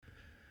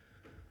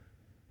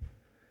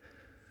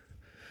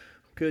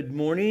Good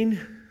morning.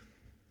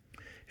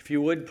 If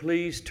you would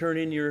please turn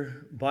in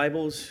your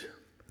Bibles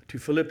to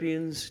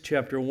Philippians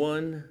chapter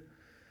 1.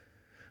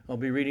 I'll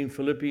be reading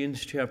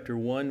Philippians chapter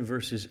 1,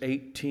 verses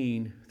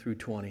 18 through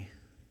 20.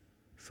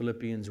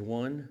 Philippians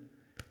 1,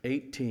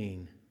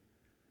 18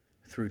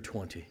 through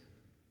 20.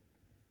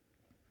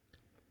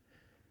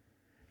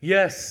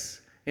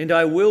 Yes, and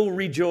I will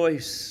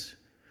rejoice,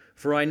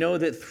 for I know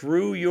that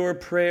through your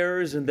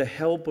prayers and the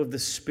help of the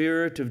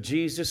Spirit of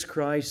Jesus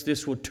Christ,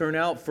 this will turn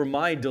out for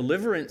my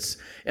deliverance,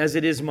 as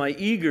it is my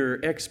eager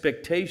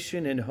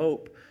expectation and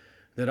hope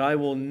that I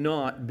will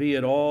not be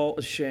at all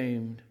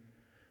ashamed,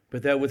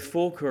 but that with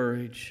full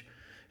courage,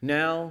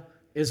 now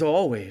as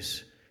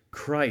always,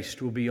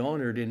 Christ will be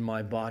honored in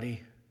my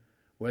body,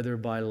 whether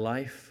by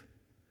life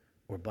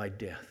or by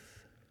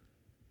death.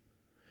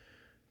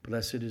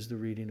 Blessed is the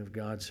reading of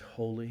God's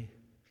holy,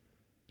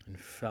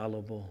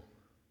 infallible,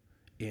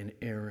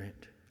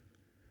 inerrant,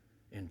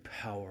 and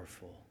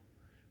powerful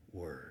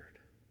word.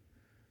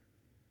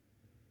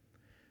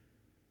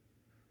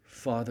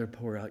 Father,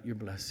 pour out your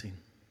blessing,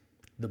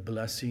 the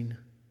blessing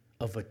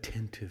of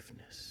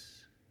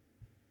attentiveness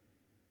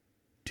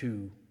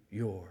to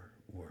your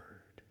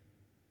word,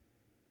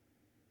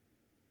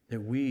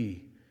 that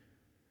we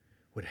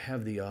would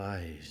have the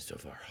eyes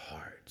of our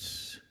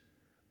hearts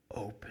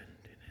opened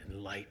and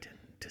enlightened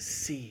to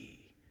see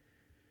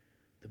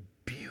the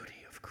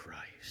beauty of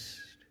Christ,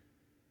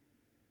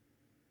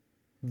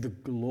 the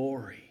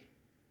glory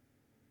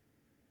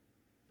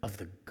of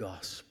the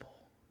gospel.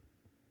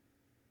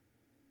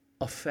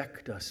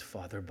 Affect us,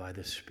 Father, by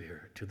the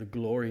Spirit, to the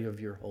glory of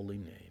your holy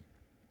name.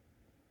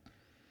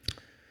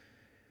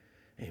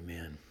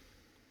 Amen.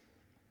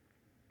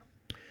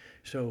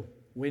 So,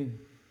 when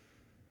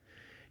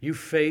you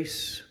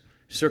face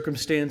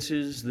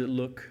circumstances that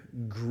look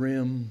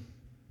grim,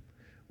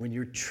 when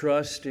your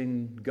trust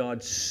in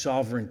God's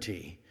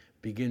sovereignty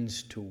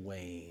begins to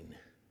wane,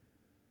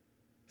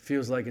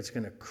 feels like it's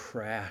going to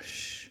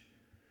crash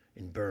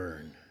and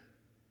burn,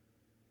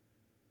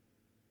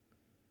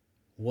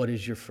 what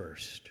is your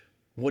first?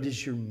 What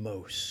is your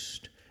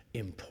most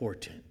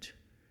important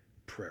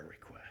prayer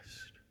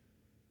request?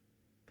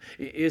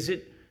 Is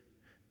it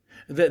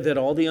that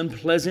all the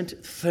unpleasant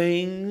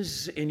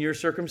things in your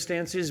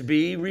circumstances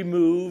be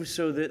removed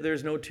so that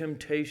there's no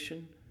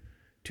temptation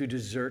to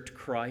desert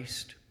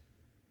Christ?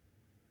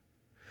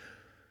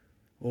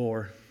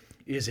 Or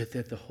is it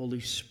that the Holy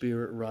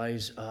Spirit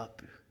rise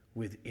up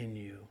within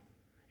you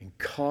and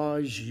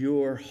cause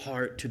your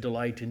heart to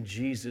delight in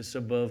Jesus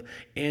above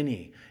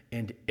any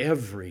and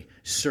every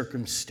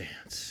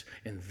circumstance,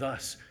 and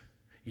thus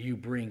you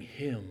bring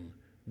Him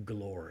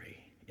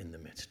glory in the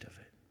midst of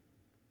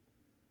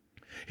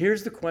it?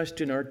 Here's the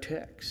question our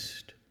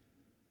text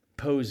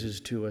poses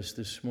to us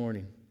this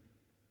morning.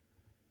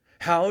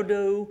 How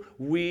do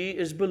we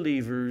as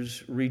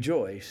believers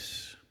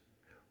rejoice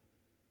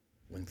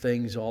when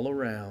things all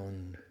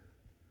around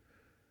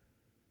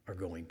are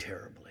going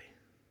terribly?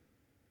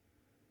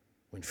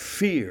 When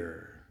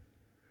fear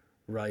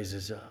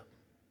rises up?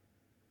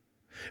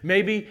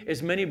 Maybe,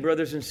 as many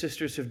brothers and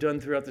sisters have done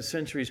throughout the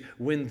centuries,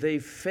 when they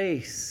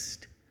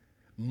faced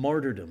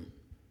martyrdom,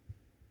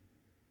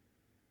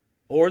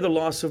 or the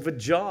loss of a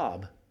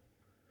job,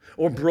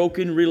 or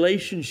broken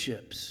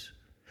relationships,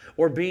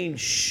 or being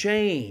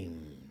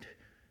shamed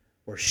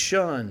or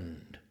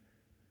shunned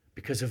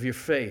because of your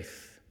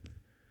faith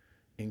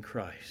in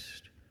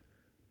Christ.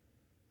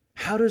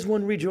 How does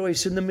one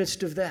rejoice in the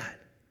midst of that?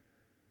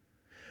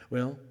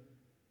 Well,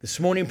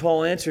 this morning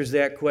Paul answers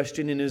that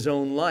question in his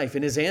own life,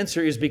 and his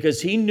answer is because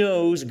he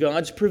knows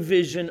God's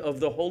provision of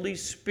the Holy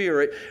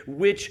Spirit,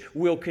 which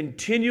will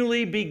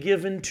continually be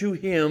given to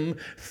him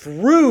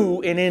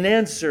through and in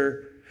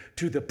answer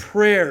to the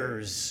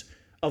prayers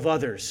of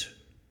others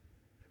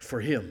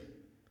for him.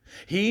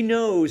 He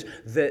knows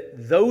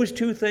that those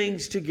two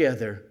things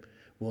together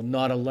will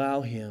not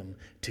allow him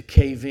to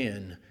cave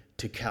in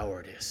to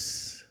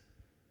cowardice,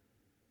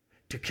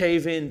 to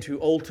cave in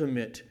to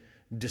ultimate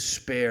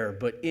despair.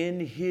 But in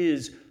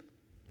his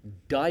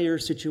dire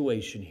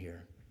situation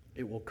here,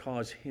 it will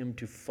cause him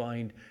to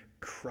find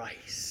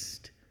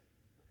Christ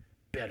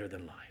better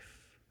than life.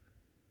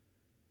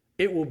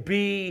 It will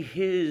be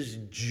his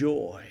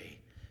joy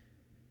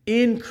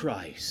in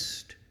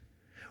Christ,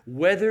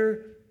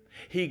 whether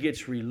he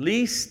gets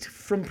released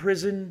from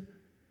prison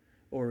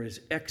or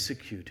is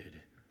executed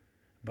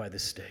by the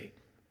state.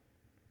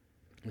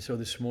 And so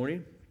this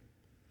morning,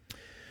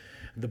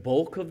 the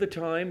bulk of the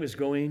time is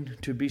going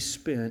to be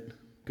spent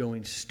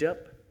going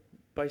step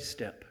by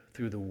step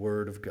through the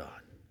Word of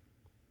God.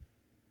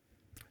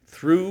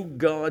 Through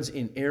God's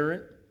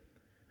inerrant,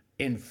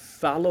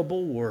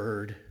 infallible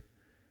Word,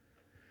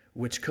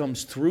 which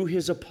comes through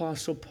His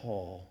Apostle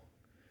Paul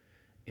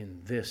in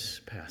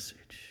this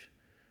passage.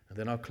 And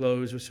then I'll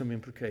close with some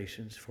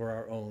implications for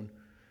our own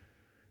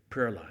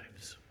prayer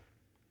lives.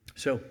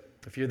 So,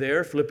 if you're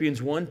there,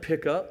 Philippians 1,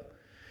 pick up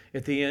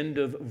at the end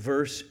of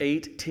verse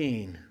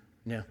 18.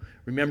 Now,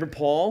 remember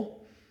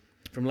Paul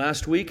from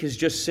last week has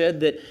just said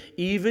that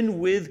even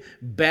with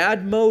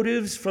bad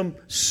motives from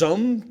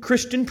some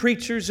Christian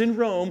preachers in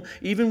Rome,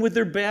 even with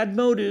their bad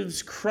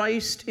motives,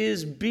 Christ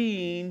is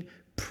being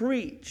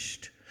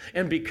preached.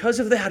 And because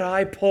of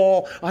that,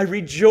 Paul, I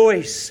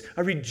rejoice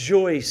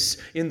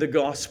in the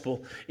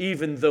gospel,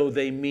 even though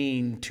they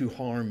mean to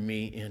harm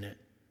me in it.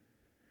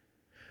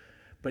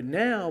 But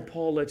now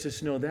Paul lets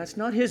us know that's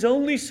not his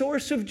only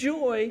source of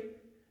joy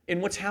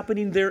in what's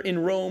happening there in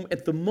Rome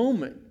at the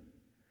moment.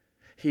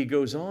 He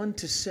goes on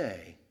to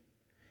say,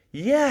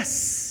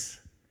 yes,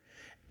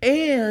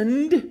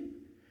 and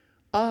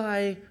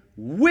I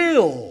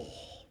will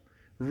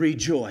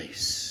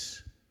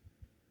rejoice.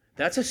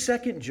 That's a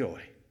second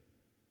joy.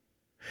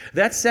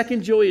 That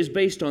second joy is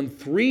based on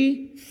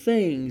three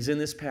things in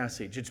this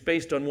passage. It's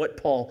based on what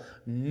Paul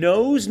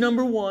knows,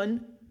 number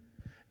one.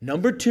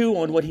 Number two,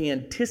 on what he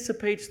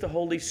anticipates the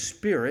Holy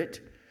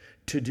Spirit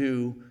to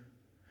do.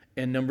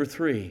 And number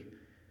three,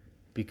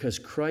 because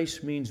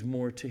Christ means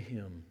more to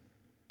him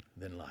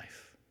than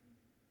life.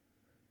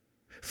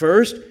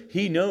 First,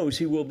 he knows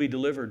he will be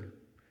delivered.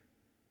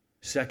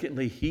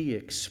 Secondly, he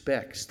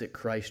expects that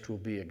Christ will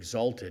be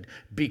exalted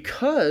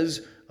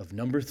because of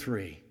number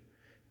three.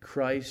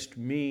 Christ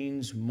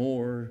means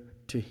more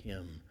to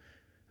him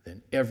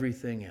than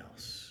everything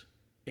else,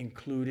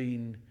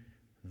 including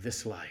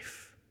this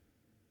life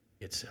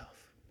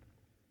itself.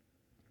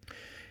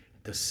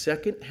 The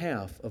second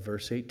half of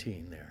verse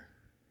 18 there.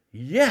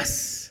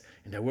 Yes,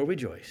 and I will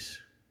rejoice.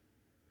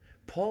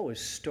 Paul is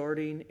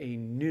starting a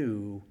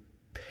new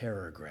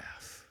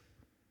paragraph.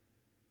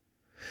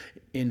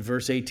 In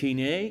verse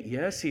 18a,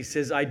 yes, he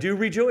says, I do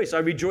rejoice. I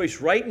rejoice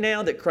right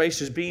now that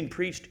Christ is being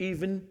preached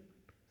even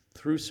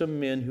through some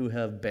men who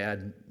have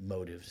bad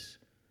motives.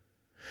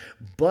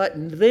 But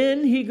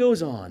then he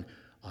goes on,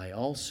 I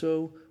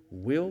also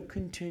will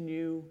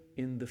continue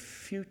in the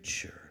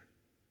future,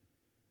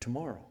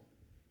 tomorrow,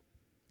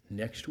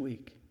 next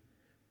week,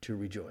 to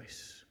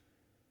rejoice.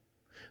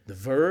 The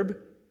verb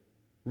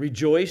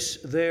rejoice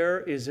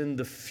there is in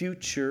the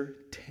future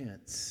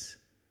tense.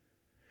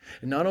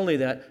 And not only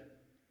that,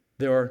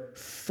 there are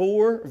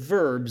 4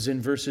 verbs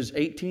in verses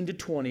 18 to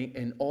 20,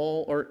 and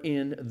all are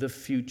in the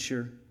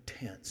future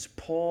tense.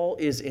 Paul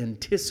is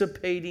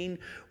anticipating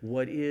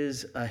what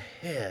is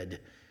ahead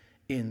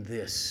in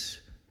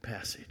this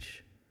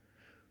passage.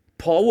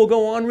 Paul will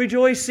go on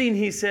rejoicing,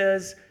 he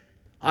says,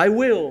 I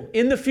will,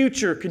 in the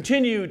future,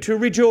 continue to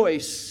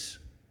rejoice.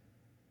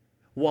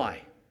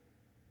 Why?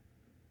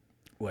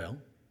 Well,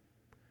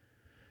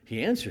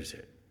 he answers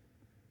it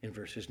in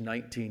verses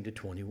 19 to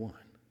 21.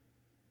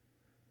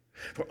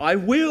 For I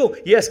will,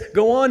 yes,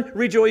 go on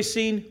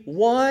rejoicing.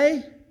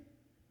 Why?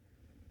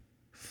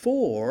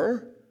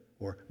 For,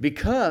 or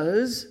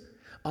because,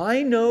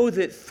 I know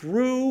that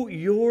through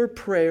your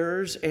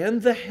prayers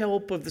and the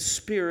help of the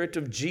Spirit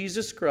of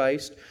Jesus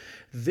Christ,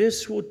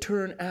 this will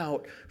turn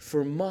out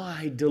for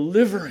my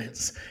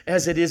deliverance,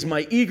 as it is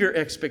my eager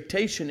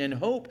expectation and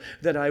hope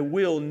that I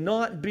will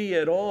not be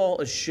at all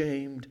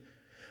ashamed,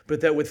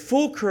 but that with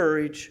full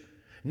courage,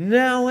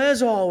 now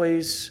as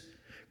always,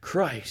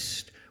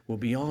 Christ will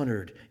be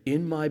honored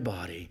in my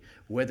body,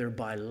 whether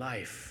by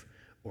life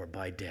or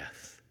by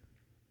death.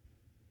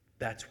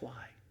 That's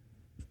why.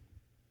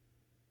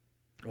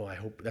 Oh, I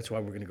hope that's why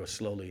we're going to go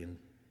slowly and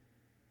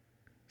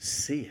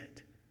see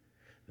it.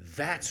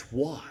 That's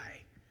why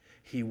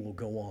he will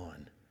go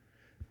on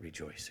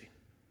rejoicing.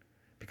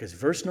 Because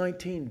verse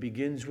 19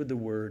 begins with the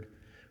word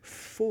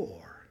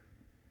for,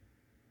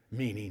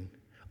 meaning,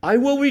 I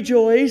will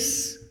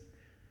rejoice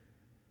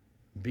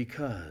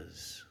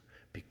because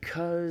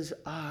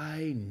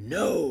I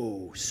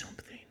know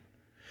something.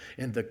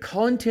 And the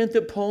content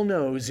that Paul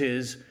knows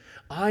is,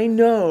 I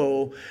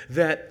know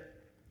that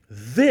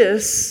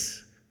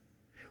this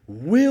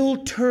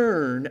will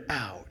turn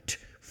out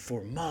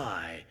for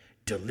my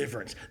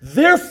deliverance.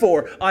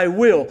 Therefore, I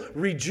will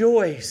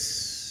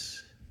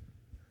rejoice.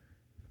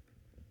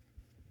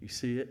 You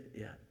see it?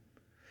 Yeah.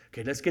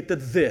 Okay, let's get to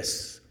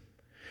this.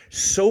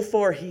 So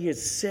far, he has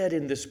said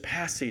in this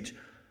passage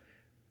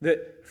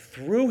that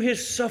through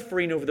his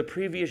suffering over the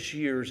previous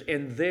years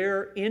and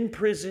there in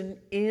prison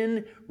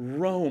in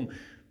Rome,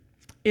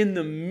 in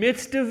the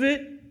midst of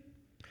it,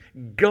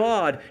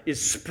 God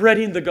is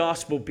spreading the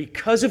gospel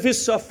because of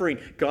his suffering.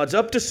 God's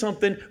up to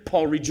something.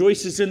 Paul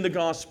rejoices in the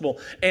gospel.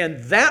 And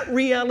that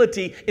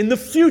reality in the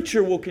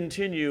future will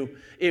continue.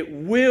 It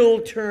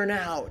will turn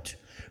out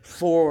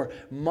for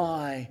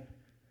my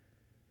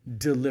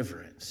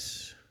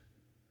deliverance.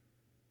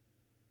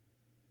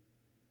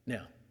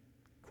 Now,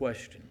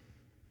 question.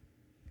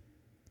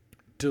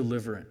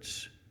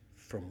 Deliverance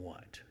from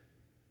what?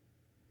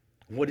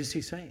 What is he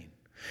saying?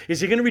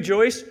 Is he going to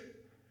rejoice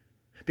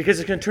because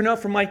it's going to turn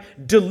out for my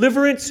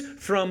deliverance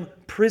from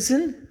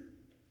prison?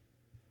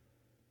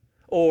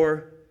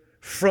 Or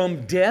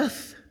from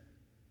death?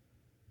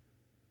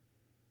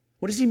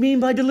 What does he mean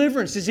by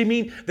deliverance? Does he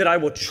mean that I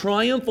will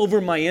triumph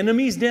over my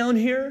enemies down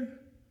here?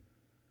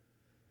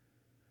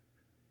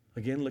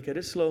 Again, look at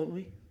it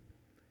slowly.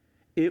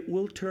 It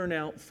will turn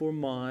out for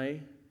my,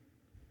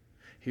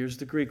 here's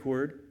the Greek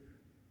word,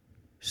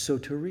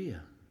 soteria.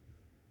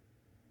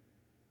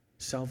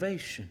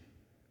 Salvation.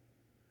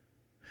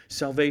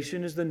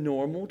 Salvation is the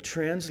normal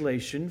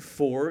translation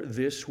for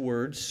this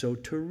word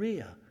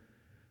soteria.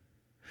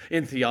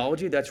 In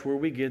theology, that's where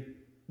we get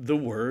the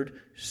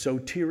word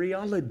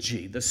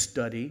soteriology, the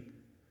study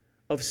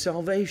of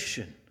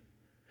salvation.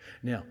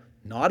 Now,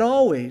 not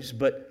always,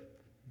 but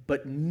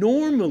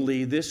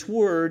normally this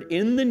word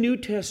in the New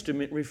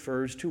Testament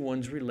refers to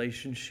one's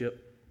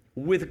relationship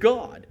with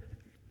God.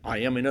 I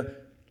am in a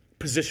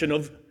position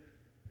of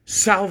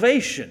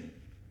salvation,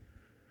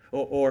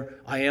 or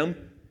I am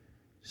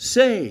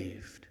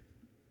saved.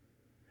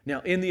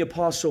 Now, in the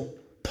Apostle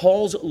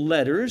Paul's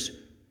letters,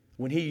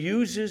 when he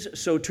uses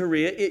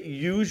soteria, it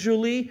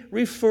usually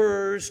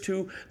refers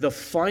to the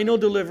final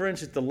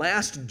deliverance at the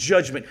last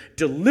judgment,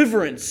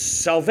 deliverance,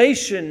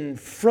 salvation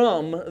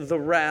from the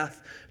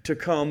wrath to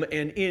come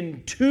and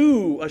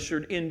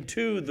ushered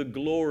into the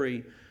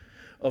glory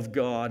of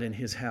God and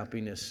His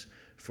happiness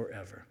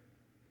forever.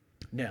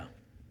 Now,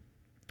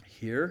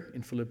 here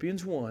in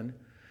Philippians 1,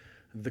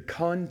 the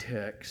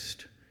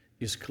context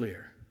is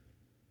clear.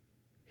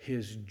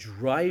 His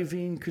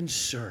driving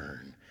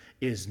concern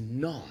is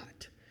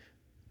not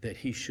that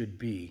he should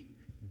be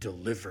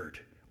delivered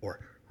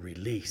or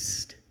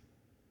released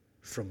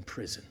from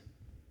prison,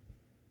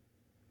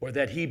 or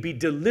that he be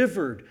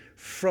delivered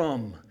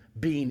from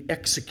being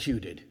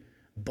executed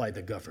by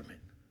the government,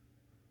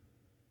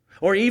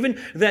 or even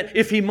that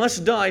if he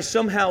must die,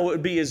 somehow it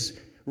would be as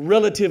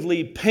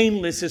relatively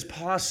painless as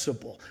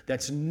possible.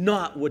 That's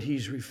not what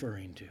he's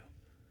referring to.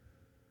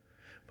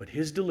 But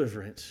his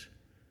deliverance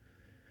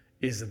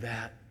is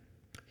that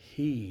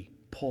he,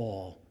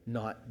 Paul,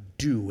 not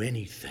do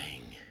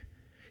anything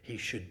he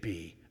should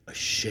be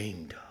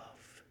ashamed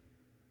of,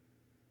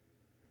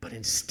 but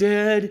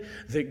instead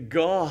that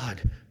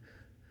God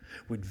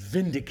would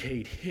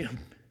vindicate him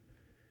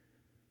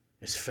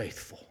as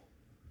faithful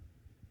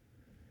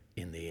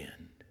in the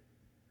end.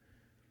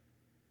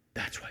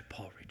 That's why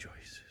Paul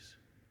rejoices.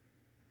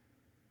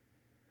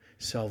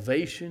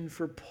 Salvation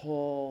for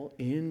Paul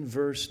in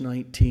verse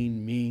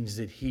 19 means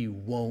that he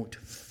won't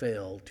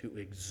fail to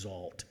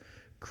exalt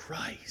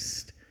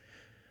Christ.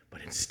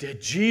 But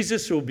instead,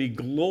 Jesus will be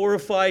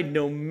glorified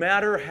no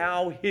matter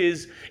how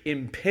his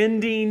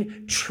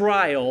impending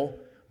trial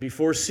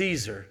before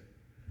Caesar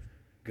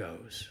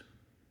goes.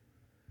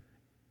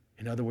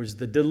 In other words,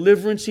 the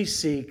deliverance he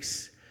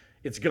seeks,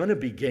 it's going to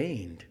be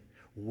gained,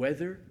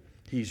 whether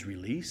he's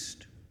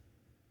released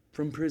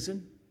from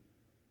prison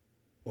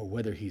or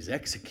whether he's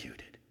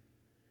executed.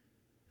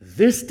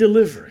 This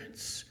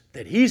deliverance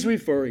that he's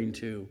referring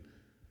to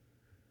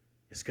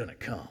is going to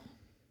come.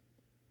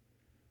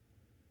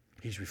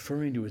 He's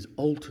referring to his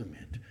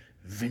ultimate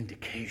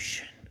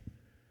vindication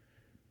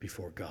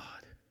before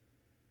God.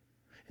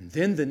 And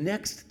then the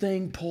next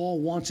thing Paul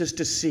wants us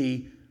to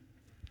see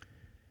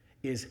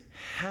is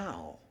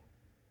how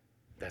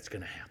that's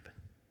going to happen.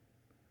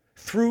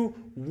 Through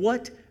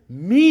what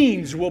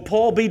means will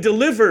Paul be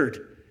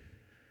delivered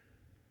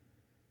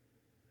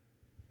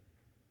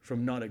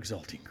from not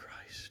exalting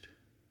Christ?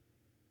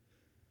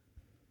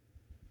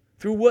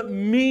 Through what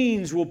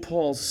means will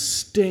Paul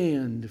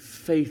stand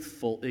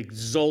faithful,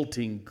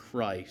 exalting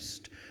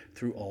Christ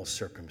through all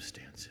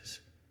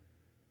circumstances?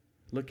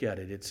 Look at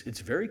it. It's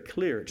very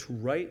clear. It's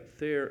right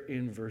there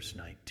in verse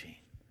 19.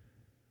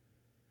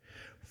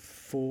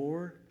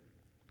 For,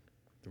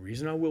 the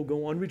reason I will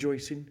go on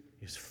rejoicing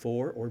is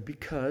for or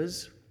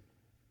because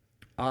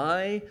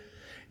I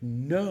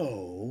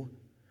know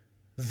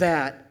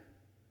that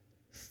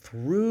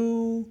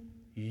through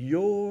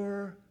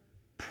your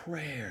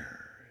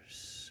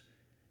prayers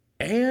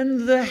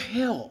and the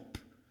help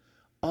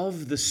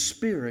of the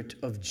Spirit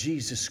of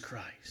Jesus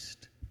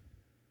Christ,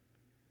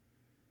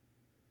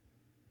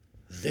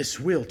 this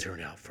will turn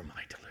out for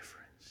my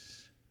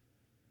deliverance.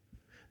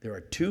 There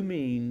are two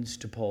means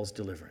to Paul's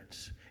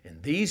deliverance,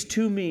 and these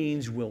two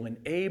means will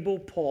enable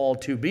Paul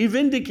to be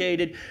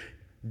vindicated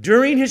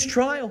during his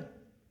trial,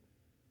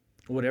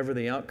 whatever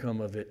the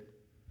outcome of it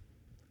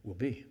will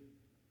be.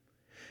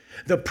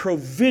 The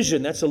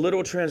provision, that's a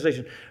literal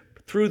translation,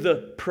 through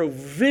the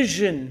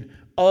provision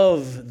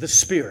of the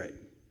Spirit,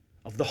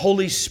 of the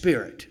Holy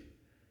Spirit.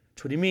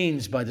 That's what he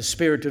means by the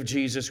Spirit of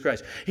Jesus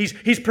Christ.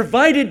 He's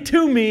provided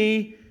to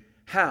me,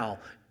 how?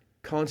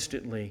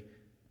 Constantly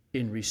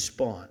in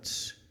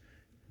response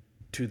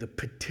to the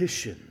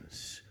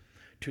petitions,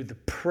 to the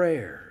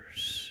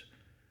prayers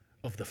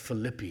of the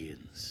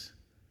Philippians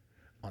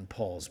on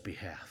Paul's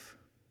behalf.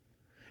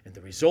 And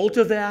the result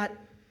of that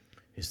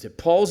is that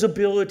Paul's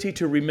ability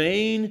to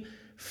remain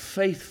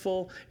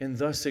faithful and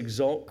thus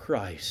exalt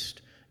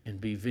Christ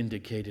and be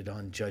vindicated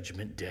on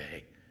Judgment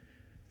Day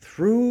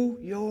through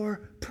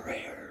your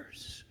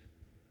prayers.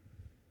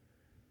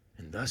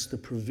 And thus the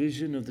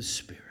provision of the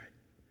Spirit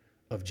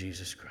of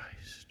Jesus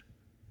Christ.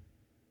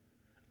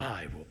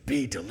 I will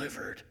be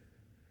delivered.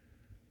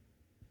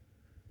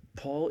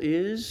 Paul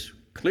is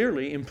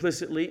clearly,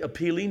 implicitly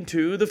appealing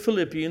to the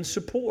Philippians'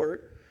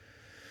 support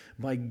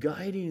by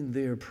guiding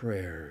their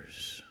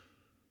prayers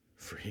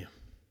for him.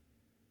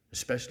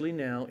 especially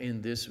now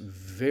in this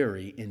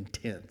very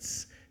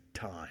intense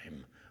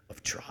time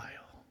of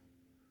trial.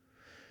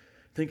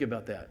 Think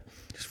about that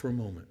just for a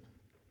moment.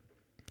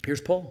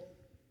 Here's Paul.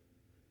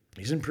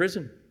 He's in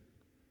prison.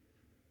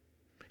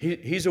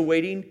 He's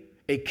awaiting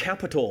a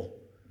capital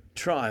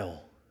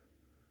trial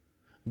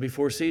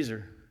before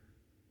Caesar.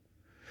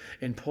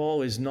 And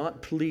Paul is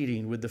not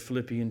pleading with the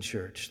Philippian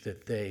church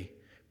that they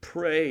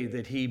pray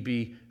that he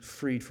be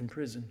freed from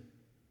prison.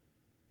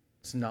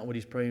 It's not what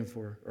he's praying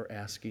for or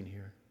asking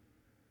here.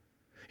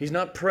 He's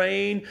not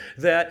praying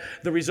that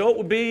the result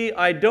would be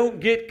I don't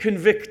get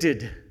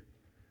convicted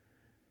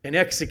and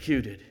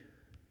executed.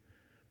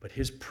 But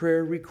his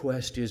prayer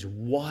request is,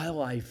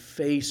 while I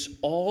face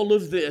all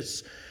of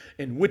this,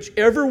 and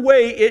whichever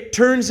way it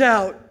turns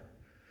out,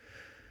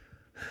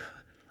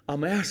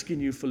 I'm asking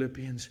you,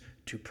 Philippians,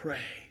 to pray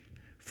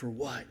for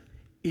what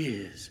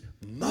is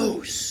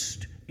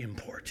most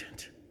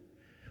important.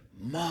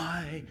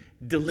 My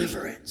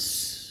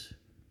deliverance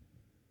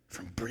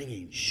from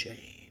bringing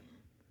shame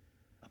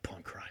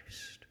upon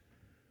Christ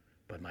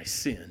by my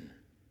sin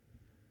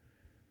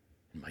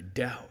and my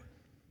doubt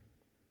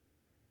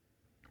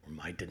or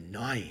my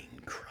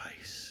denying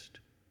Christ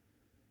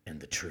and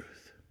the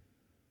truth.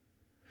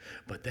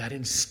 But that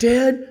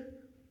instead,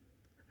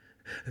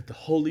 that the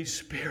Holy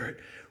Spirit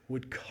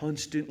would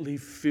constantly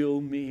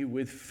fill me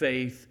with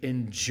faith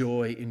and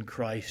joy in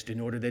Christ, in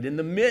order that in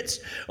the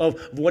midst of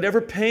whatever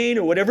pain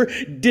or whatever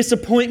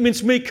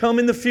disappointments may come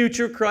in the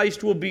future,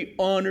 Christ will be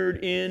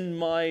honored in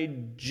my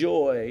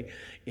joy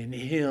in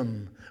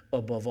Him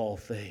above all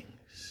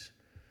things.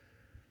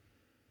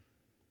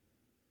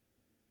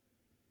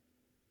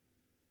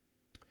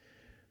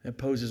 That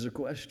poses a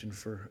question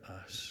for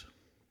us.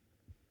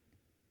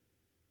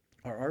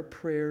 Are our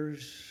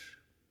prayers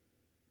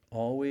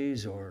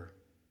always, or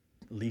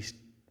at least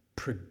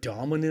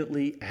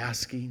predominantly,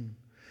 asking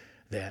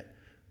that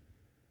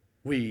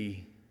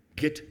we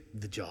get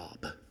the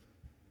job,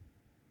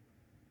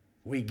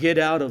 we get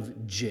out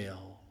of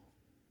jail,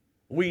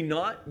 we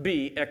not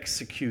be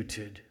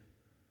executed,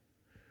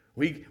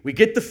 we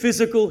get the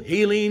physical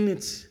healing?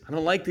 I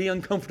don't like the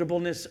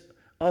uncomfortableness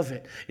of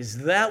it. Is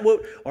that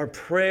what our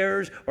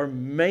prayers are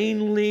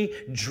mainly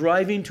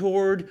driving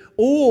toward?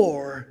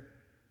 Or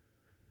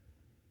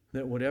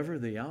that whatever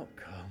the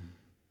outcome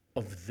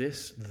of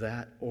this,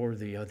 that, or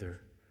the other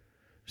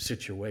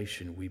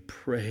situation, we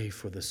pray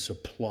for the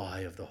supply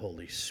of the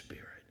Holy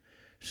Spirit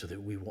so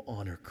that we will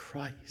honor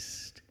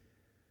Christ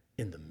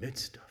in the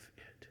midst of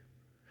it?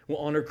 We'll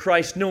honor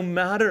Christ no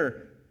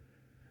matter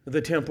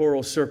the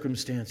temporal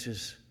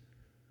circumstances,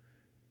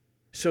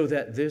 so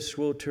that this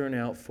will turn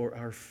out for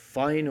our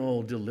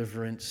final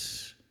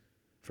deliverance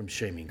from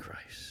shaming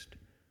Christ,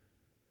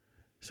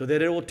 so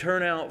that it will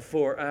turn out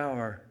for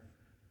our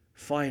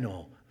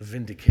final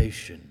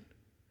vindication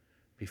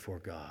before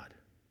God.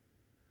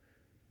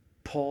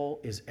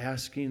 Paul is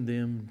asking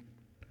them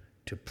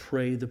to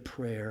pray the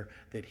prayer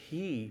that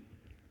he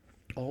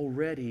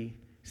already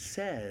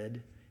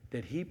said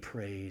that he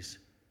prays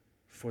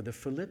for the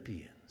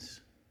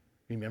Philippians.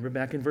 Remember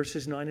back in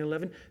verses 9 and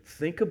 11?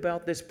 Think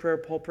about this prayer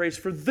Paul prays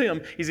for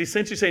them. He's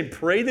essentially saying,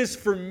 pray this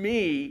for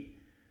me.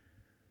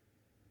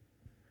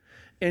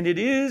 And it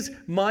is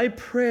my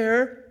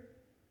prayer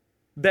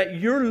that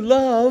your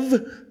love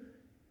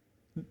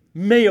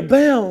may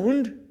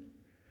abound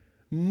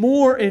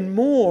more and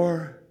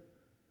more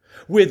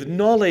with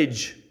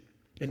knowledge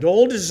and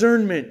all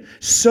discernment,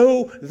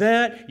 so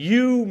that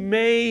you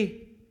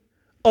may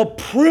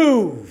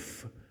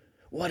approve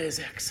what is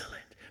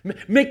excellent.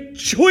 Make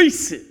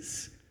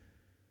choices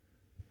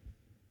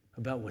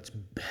about what's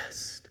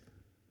best,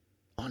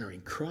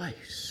 honoring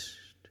Christ.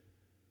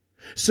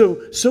 So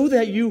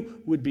that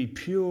you would be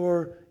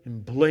pure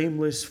and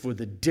blameless for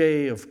the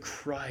day of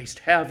Christ,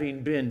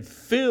 having been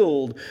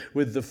filled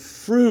with the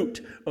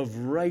fruit of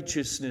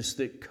righteousness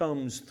that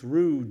comes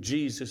through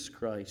Jesus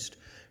Christ,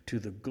 to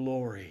the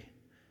glory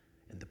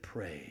and the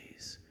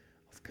praise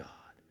of God.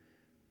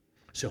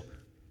 So,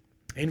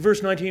 in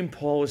verse 19,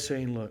 Paul is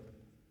saying, look,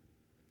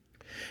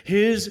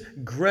 his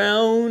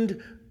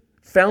ground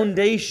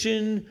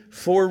foundation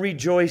for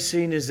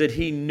rejoicing is that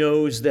he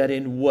knows that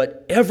in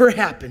whatever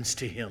happens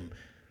to him,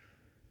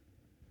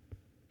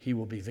 he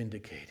will be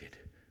vindicated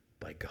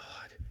by God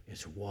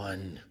as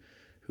one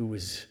who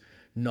is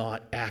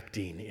not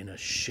acting in a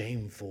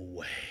shameful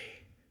way,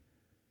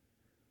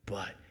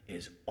 but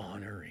is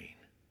honoring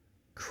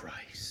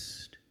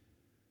Christ.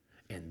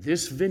 And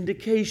this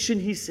vindication,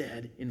 he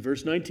said in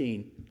verse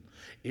 19,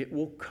 it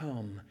will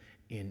come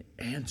in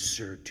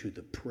answer to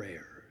the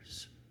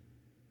prayers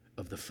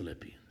of the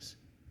Philippians.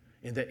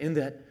 In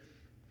that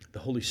the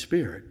Holy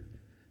Spirit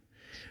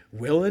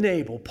will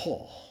enable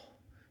Paul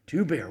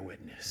to bear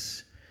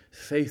witness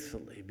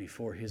faithfully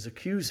before his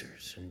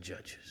accusers and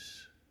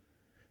judges.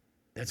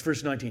 That's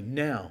verse 19.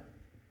 Now,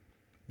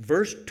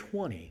 verse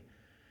 20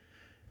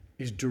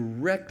 is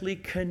directly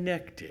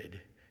connected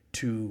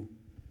to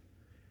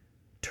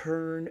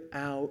turn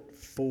out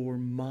for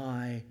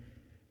my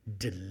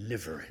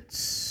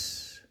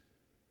deliverance.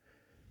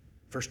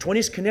 Verse 20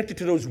 is connected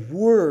to those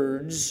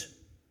words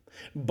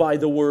by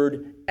the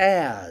word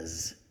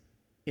as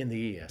in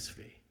the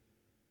ESV.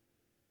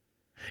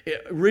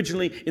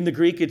 Originally in the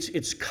Greek,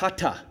 it's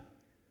kata,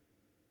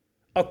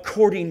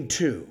 according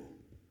to.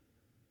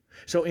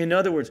 So in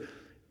other words,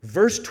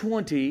 verse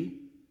 20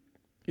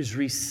 is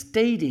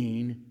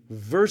restating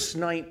verse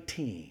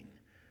 19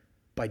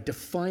 by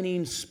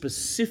defining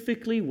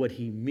specifically what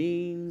he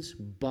means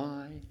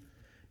by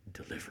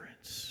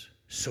deliverance,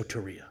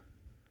 soteria,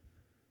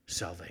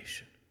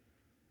 salvation.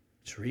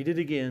 Let's read it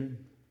again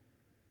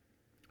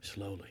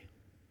slowly.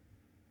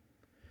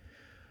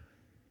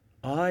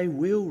 I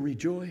will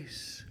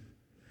rejoice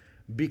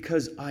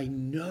because I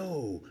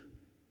know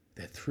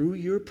that through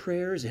your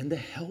prayers and the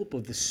help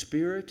of the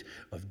Spirit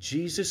of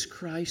Jesus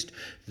Christ,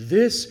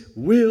 this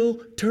will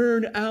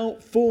turn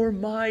out for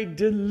my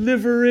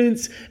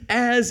deliverance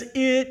as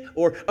it,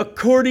 or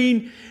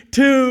according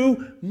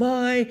to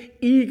my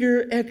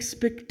eager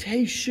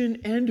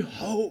expectation and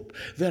hope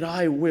that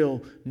I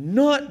will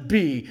not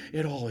be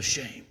at all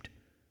ashamed,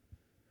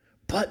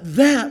 but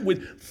that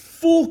with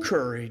full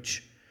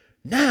courage,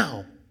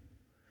 now,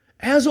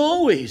 as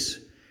always,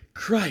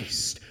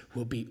 Christ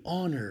will be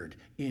honored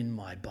in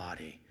my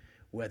body,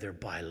 whether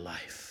by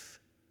life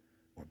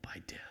or by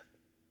death.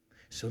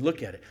 So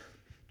look at it.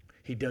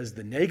 He does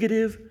the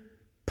negative,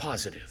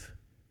 positive.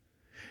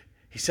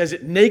 He says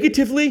it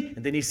negatively,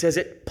 and then he says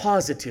it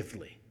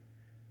positively.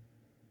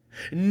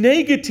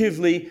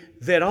 Negatively,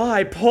 that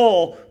I,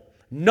 Paul,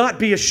 not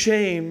be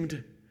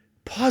ashamed.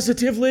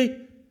 Positively,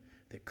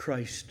 that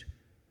Christ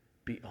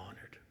be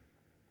honored.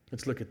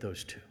 Let's look at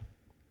those two.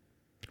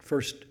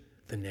 First,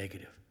 the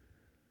negative.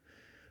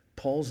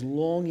 Paul's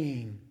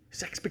longing,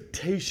 his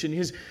expectation,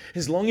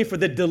 his longing for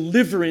the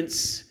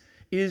deliverance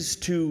is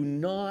to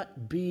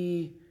not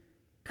be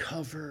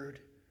covered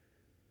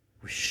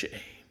with shame.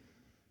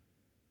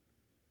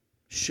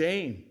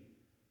 Shame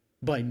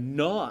by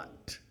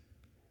not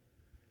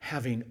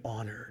having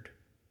honored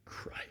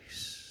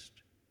Christ.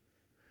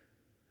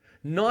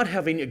 Not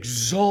having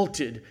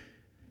exalted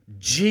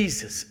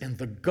Jesus and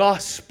the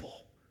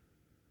gospel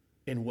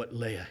in what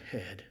lay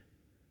ahead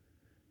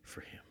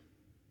for him.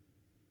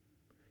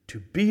 To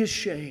be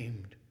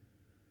ashamed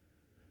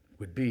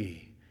would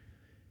be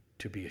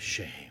to be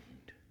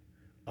ashamed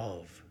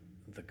of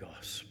the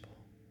gospel.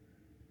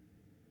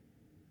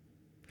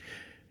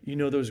 You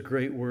know those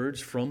great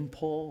words from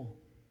Paul,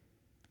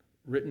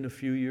 written a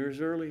few years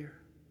earlier?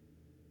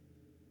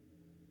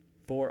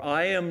 For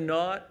I am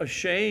not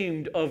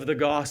ashamed of the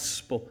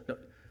gospel. Now,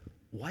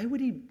 why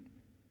would he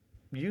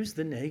use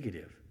the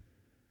negative?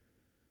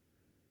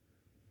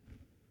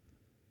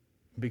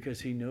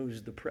 Because he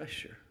knows the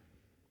pressure.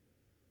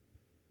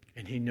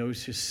 And he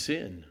knows his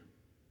sin.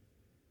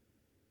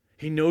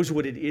 He knows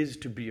what it is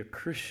to be a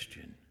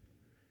Christian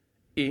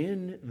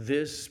in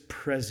this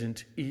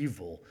present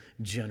evil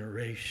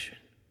generation.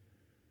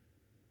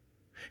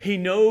 He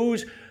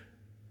knows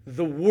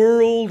the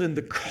world and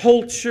the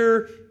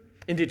culture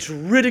and its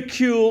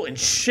ridicule and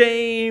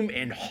shame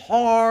and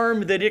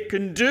harm that it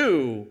can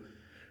do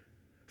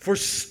for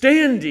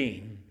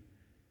standing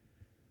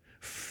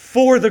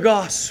for the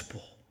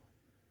gospel.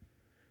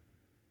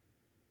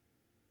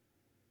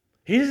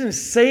 He doesn't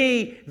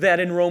say that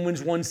in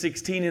Romans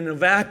 1:16 in a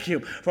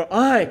vacuum. For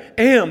I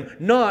am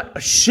not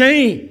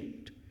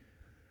ashamed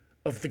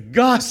of the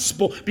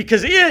gospel,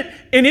 because it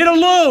and it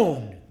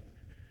alone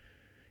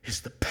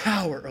is the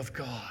power of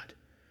God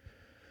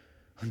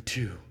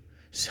unto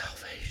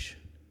salvation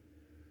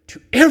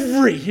to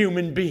every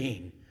human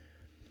being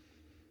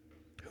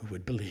who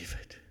would believe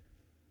it.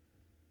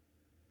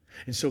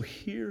 And so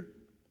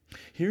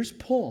here's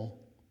Paul.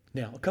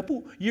 Now, a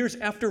couple years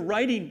after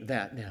writing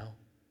that now,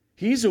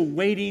 he's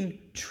awaiting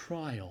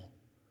trial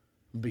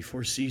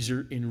before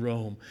Caesar in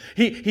Rome.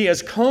 He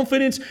has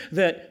confidence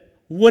that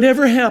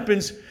whatever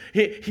happens,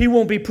 he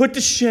won't be put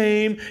to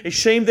shame, a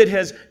shame that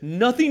has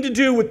nothing to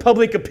do with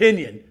public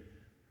opinion.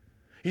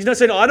 He's not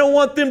saying, oh, I don't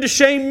want them to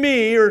shame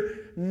me, or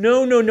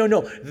no.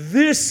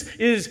 This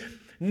is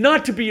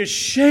not to be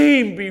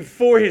ashamed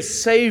before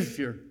his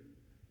Savior.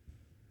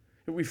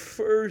 It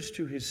refers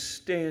to his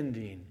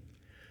standing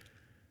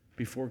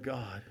before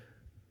God.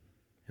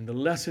 And the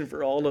lesson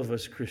for all of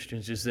us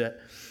Christians is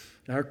that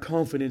our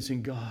confidence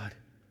in God,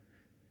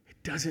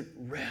 it doesn't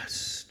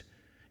rest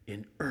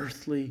in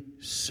earthly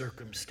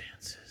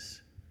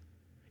circumstances.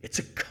 It's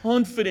a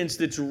confidence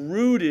that's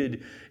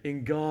rooted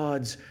in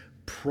God's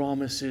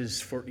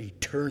promises for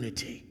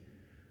eternity.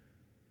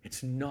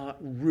 It's not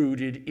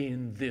rooted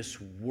in this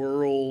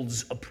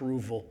world's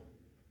approval.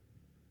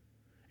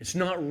 It's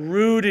not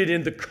rooted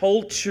in the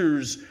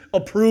culture's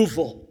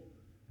approval.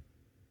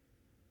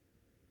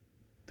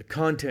 The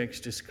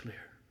context is clear.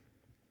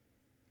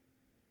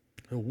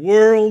 The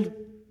world,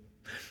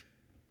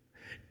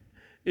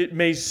 it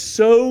may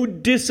so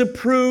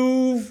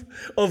disapprove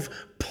of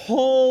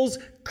Paul's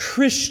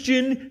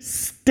Christian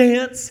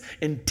stance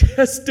and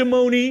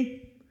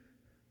testimony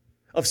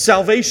of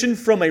salvation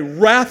from a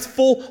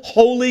wrathful,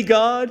 holy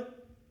God,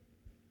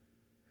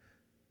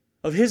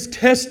 of his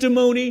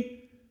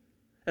testimony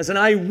as an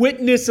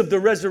eyewitness of the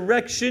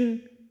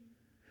resurrection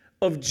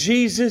of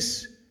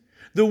Jesus,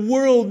 the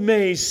world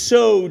may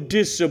so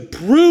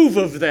disapprove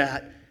of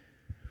that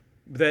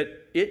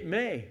it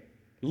may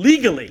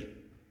legally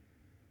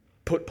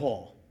put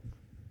Paul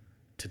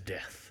to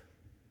death.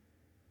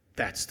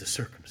 That's the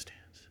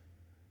circumstance.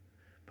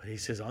 But he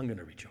says, I'm going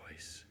to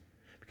rejoice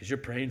because you're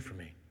praying for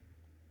me.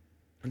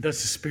 And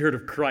thus the Spirit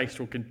of Christ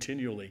will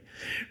continually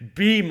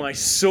be my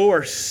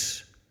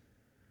source,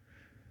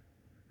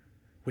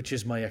 which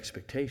is my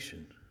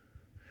expectation,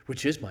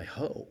 which is my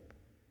hope,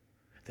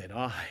 that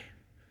I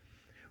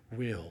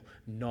will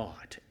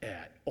not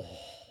at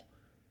all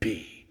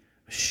be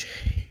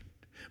ashamed.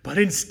 But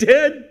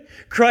instead,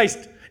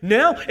 Christ,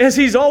 now, as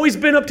he's always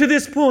been up to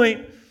this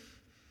point,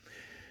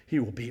 he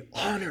will be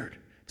honored.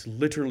 It's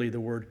literally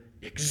the word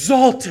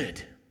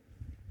exalted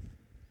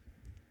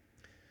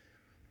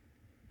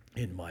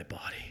in my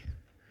body,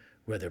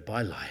 whether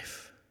by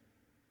life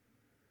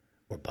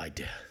or by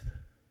death.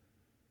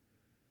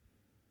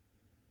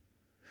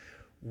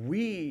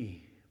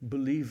 We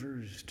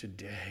believers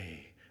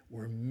today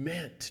were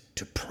meant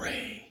to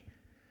pray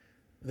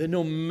that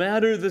no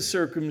matter the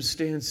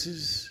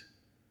circumstances,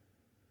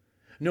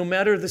 no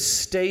matter the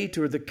state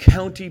or the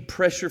county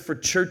pressure for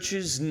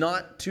churches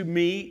not to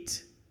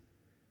meet,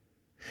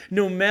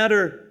 no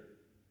matter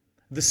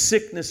the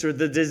sickness or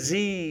the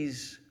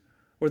disease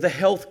or the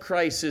health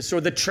crisis or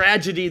the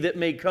tragedy that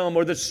may come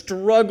or the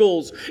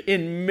struggles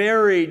in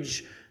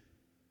marriage,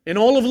 in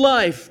all of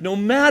life, no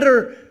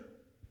matter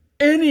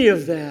any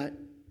of that,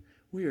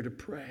 we are to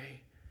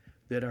pray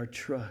that our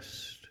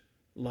trust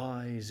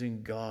lies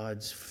in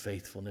God's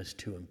faithfulness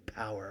to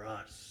empower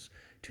us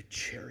to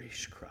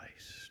cherish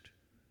Christ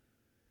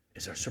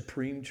as our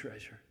supreme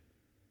treasure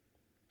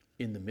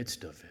in the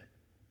midst of it,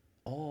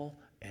 all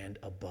and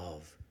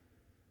above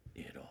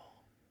it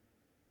all.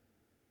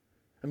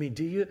 I mean,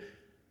 do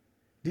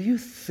you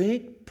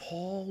think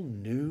Paul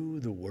knew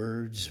the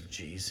words of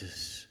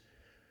Jesus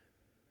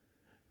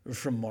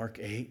from Mark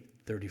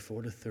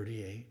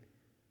 8:34-38?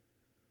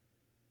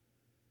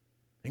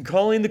 And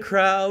calling the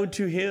crowd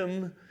to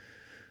him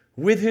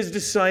with his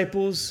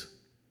disciples,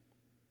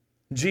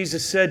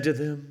 Jesus said to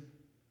them,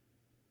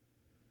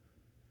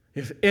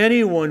 if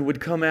anyone would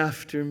come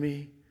after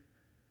me,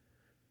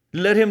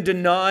 let him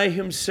deny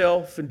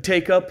himself and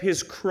take up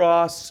his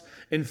cross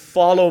and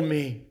follow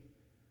me.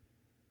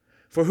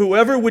 For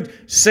whoever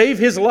would save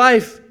his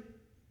life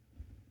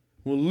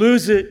will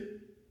lose it.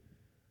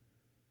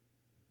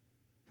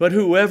 But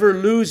whoever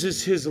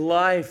loses his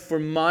life for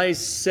my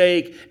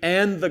sake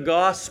and the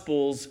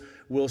gospel's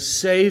will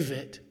save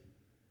it.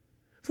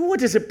 For what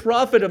does it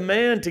profit a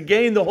man to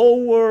gain the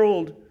whole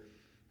world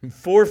and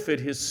forfeit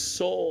his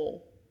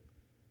soul?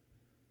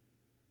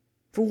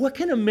 For what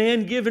can a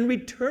man give in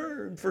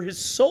return for his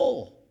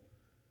soul?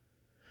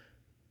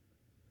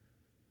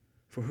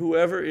 For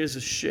whoever is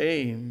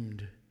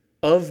ashamed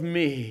of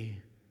me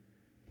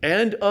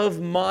and of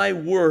my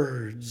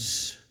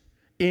words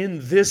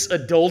in this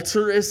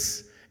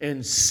adulterous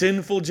and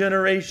sinful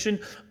generation,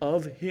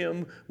 of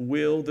him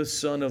will the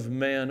Son of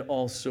Man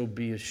also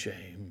be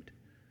ashamed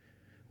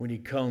when he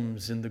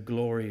comes in the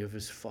glory of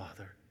his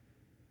Father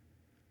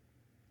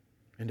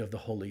and of the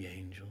holy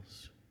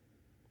angels.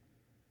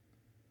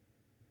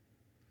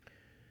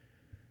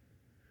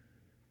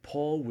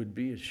 Paul would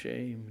be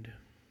ashamed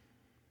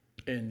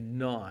and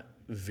not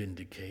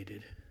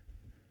vindicated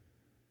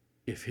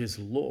if his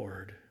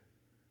Lord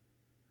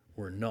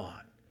were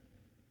not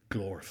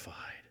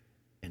glorified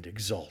and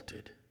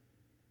exalted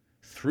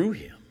through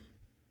him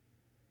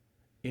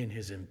in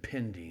his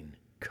impending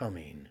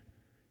coming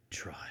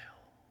trial.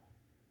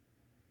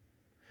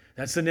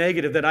 That's the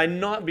negative, that I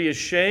not be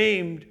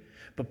ashamed,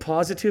 but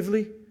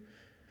positively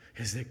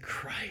is that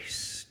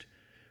Christ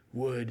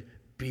would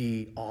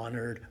be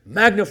honored,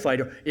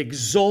 magnified, or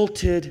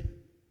exalted.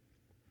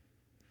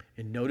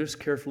 And notice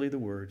carefully the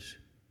words.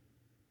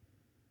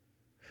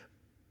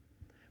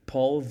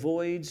 Paul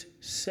avoids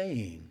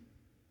saying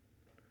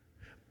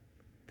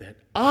that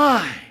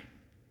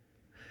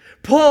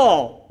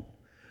Paul,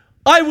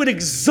 I would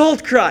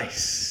exalt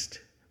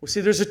Christ. Well,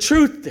 see, there's a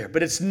truth there,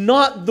 but it's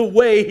not the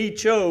way he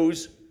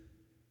chose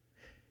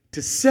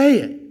to say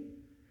it.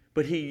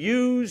 But he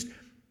used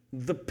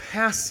the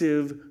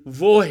passive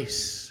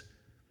voice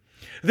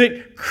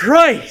that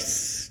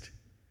Christ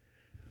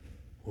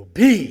will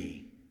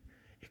be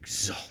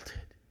exalted.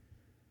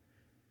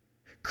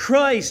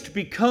 Christ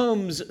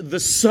becomes the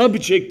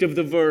subject of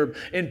the verb,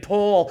 and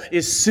Paul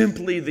is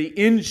simply the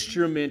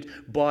instrument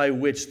by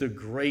which the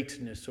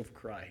greatness of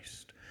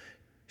Christ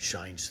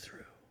shines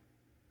through.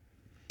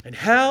 And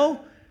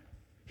how?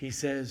 He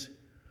says,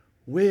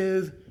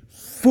 with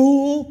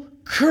full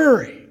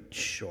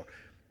courage, or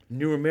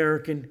New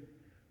American,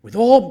 with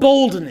all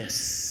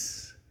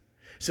boldness.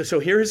 So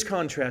here is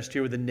contrast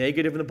here with the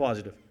negative and the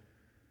positive.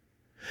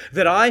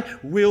 That I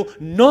will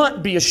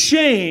not be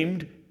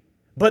ashamed,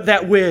 but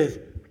that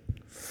with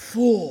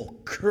full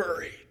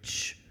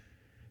courage,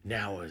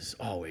 now as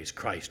always,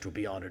 Christ will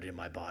be honored in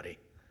my body,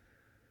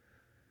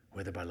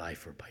 whether by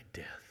life or by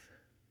death.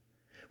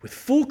 with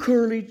full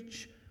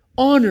courage,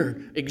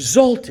 honored,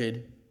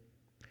 exalted.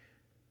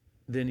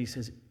 Then he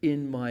says,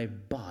 in my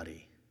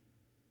body.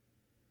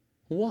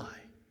 Why?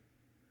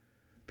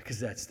 Because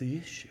that's the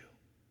issue.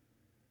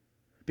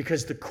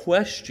 Because the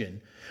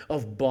question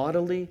of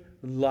bodily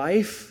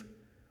life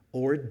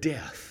or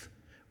death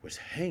was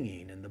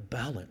hanging in the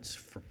balance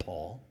for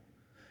Paul.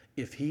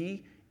 If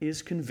he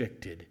is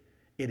convicted,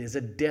 it is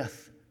a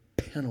death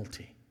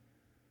penalty.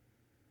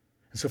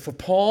 And so for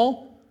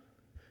Paul,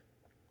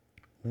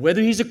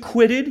 whether he's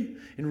acquitted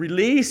and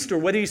released or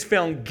whether he's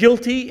found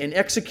guilty and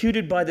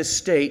executed by the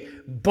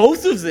state,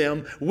 both of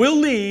them will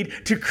lead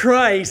to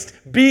Christ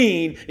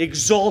being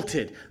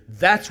exalted.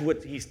 That's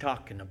what he's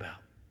talking about.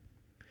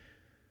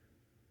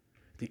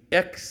 The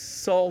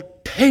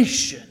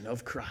exaltation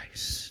of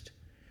Christ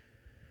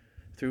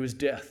through his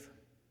death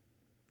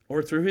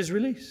or through his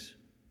release.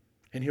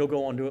 And he'll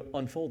go on to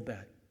unfold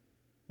that.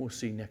 We'll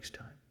see next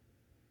time.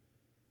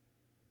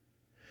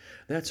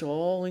 That's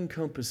all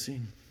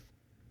encompassing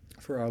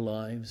for our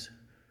lives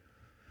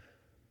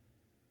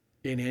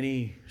in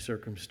any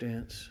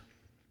circumstance,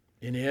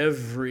 in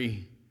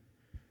every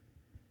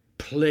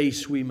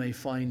place we may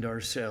find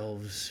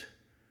ourselves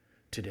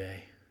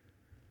today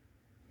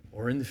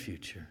or in the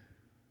future.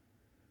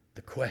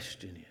 The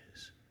question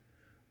is,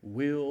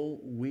 will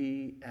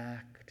we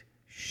act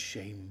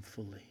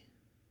shamefully,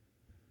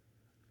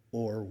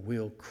 or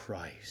will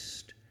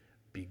Christ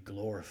be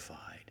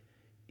glorified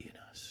in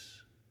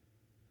us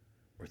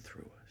or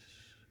through us?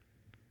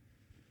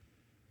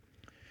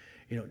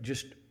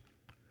 Just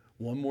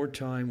one more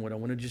time, what I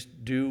want to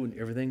just do, and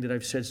everything that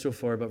I've said so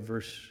far about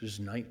verses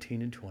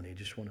 19 and 20, I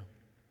just want to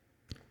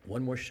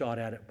one more shot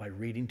at it by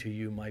reading to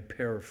you my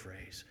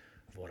paraphrase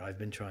of what I've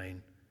been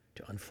trying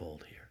to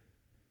unfold here.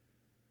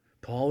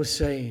 Paul is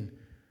saying,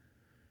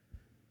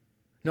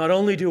 not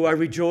only do I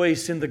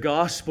rejoice in the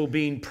gospel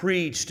being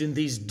preached in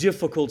these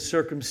difficult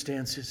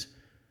circumstances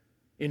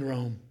in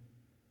Rome,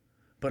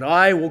 but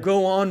I will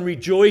go on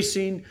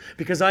rejoicing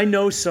because I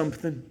know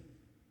something.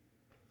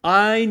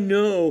 I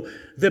know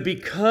that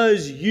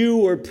because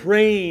you are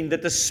praying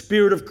that the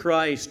Spirit of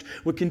Christ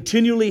would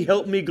continually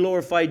help me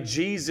glorify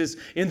Jesus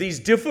in these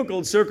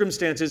difficult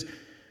circumstances,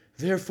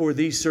 therefore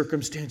these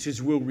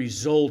circumstances will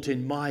result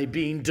in my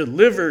being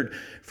delivered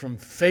from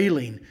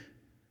failing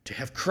to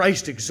have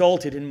Christ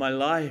exalted in my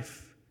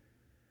life.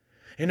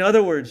 In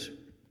other words,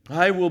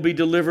 I will be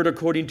delivered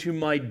according to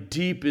my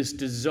deepest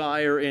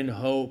desire and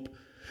hope,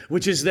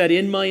 which is that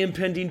in my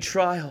impending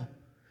trial,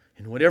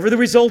 and whatever the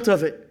result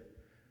of it,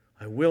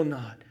 I will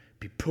not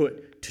be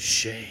put to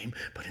shame,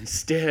 but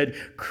instead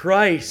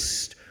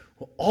Christ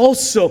will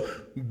also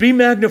be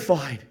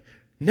magnified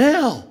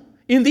now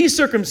in these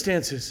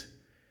circumstances,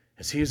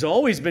 as He has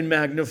always been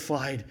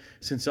magnified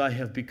since I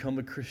have become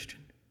a Christian.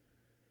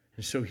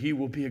 And so He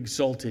will be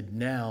exalted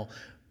now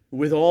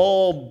with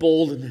all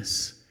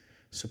boldness,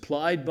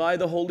 supplied by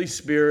the Holy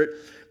Spirit,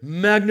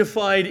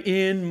 magnified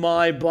in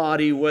my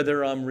body,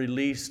 whether I'm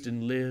released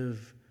and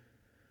live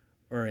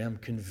or am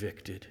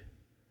convicted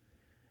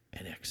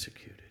and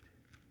executed.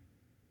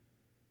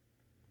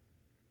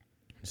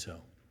 And so,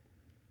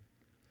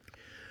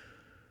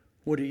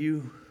 what are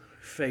you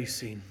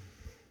facing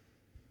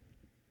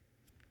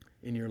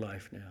in your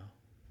life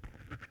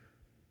now?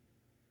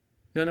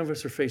 None of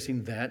us are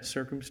facing that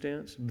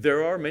circumstance.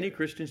 There are many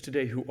Christians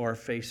today who are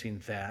facing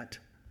that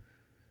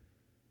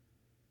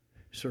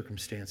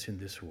circumstance in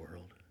this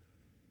world.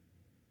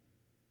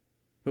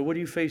 But what are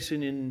you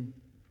facing in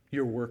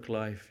your work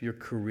life, your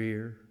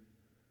career,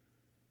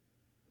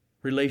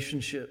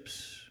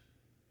 relationships,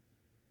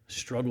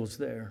 struggles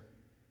there,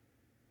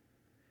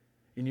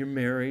 in your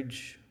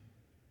marriage?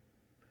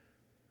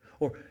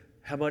 Or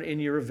how about in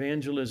your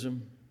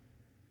evangelism,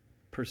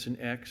 person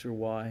X or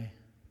Y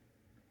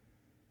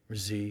or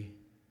Z?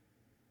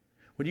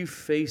 What are you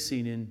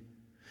facing in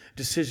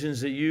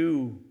decisions that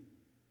you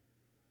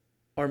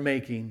are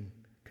making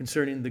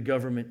concerning the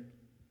government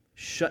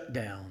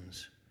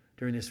shutdowns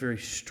during this very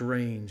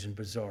strange and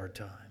bizarre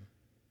time?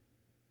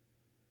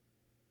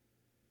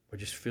 Or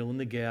just fill in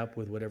the gap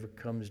with whatever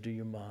comes to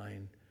your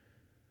mind.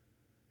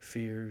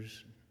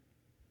 Fears,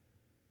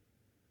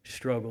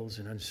 struggles,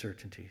 and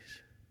uncertainties.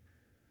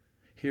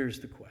 Here's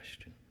the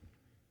question.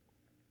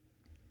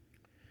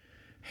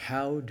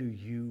 How do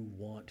you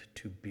want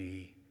to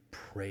be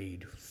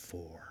prayed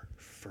for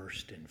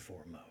first and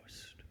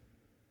foremost?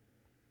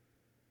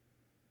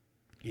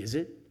 Is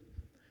it?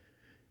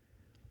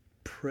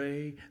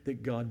 Pray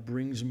that God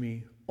brings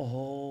me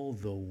all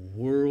the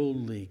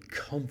worldly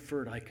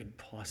comfort I could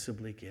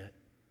possibly get.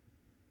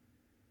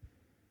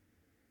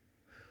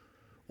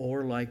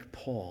 Or like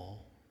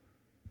Paul,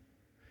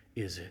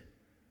 is it?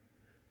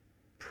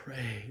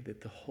 Pray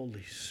that the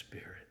Holy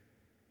Spirit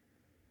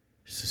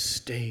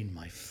sustain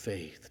my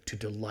faith to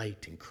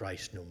delight in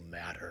Christ no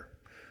matter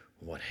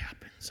what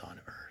happens on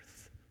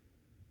earth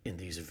in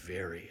these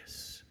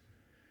various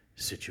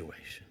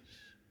situations.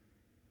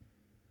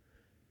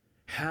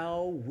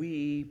 How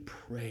we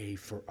pray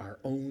for our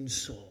own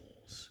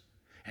souls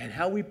and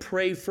how we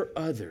pray for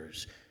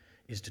others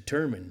is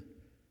determined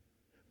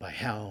by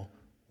how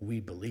we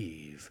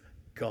believe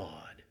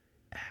God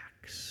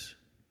acts.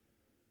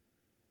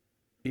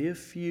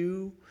 If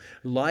you,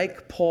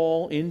 like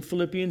Paul in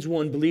Philippians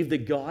 1, believe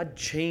that God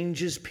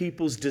changes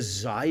people's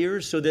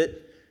desires so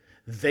that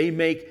they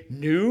make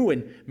new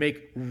and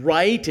make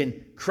right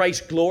and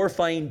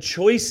Christ-glorifying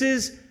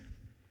choices,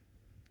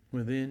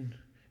 well then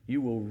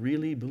you will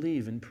really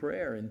believe in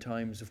prayer in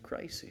times of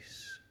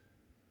crisis.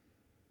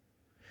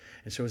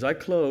 And so as I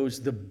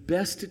close, the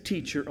best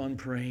teacher on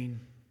praying,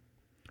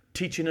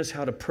 teaching us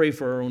how to pray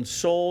for our own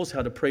souls,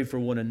 how to pray for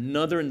one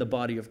another in the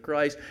body of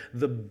Christ,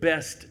 the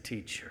best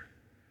teacher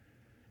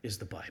is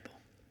the Bible.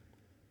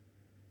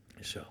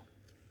 So,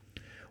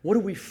 what do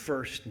we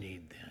first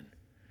need then?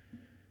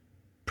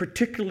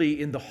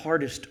 Particularly in the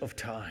hardest of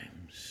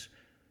times,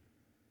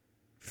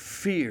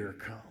 fear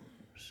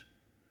comes.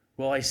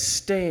 Will I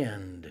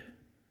stand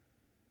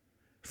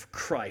for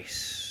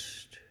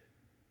Christ?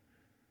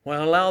 Will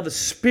I allow the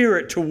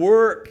Spirit to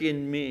work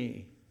in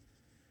me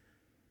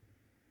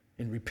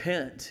and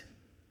repent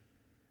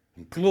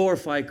and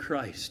glorify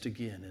Christ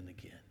again and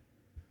again?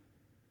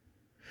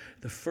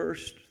 The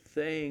first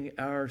thing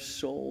our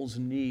souls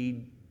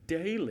need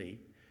daily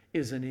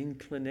is an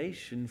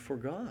inclination for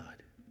God.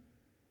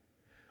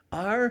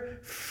 Our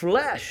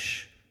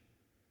flesh,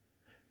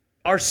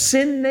 our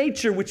sin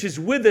nature, which is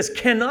with us,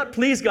 cannot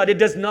please God. It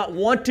does not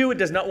want to. It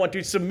does not want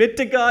to submit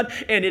to God,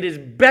 and it is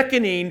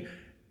beckoning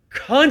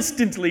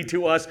constantly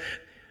to us.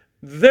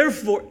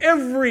 Therefore,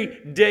 every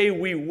day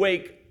we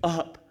wake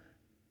up,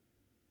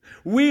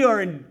 we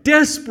are in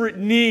desperate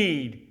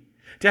need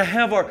to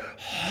have our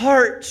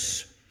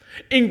hearts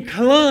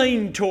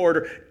inclined toward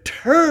or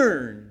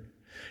turn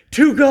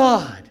to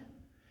God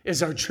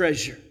as our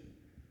treasure.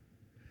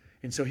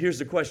 And so here's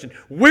the question.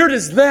 Where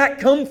does that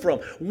come from?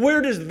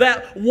 Where does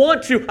that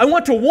want to? I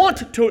want to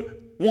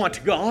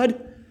want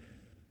God.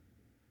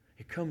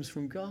 It comes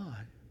from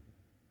God.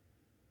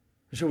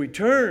 So we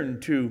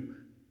turn to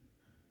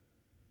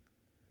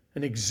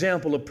an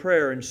example of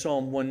prayer in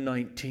Psalm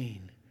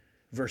 119,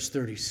 verse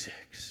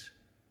 36.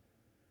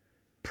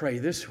 Pray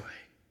this way.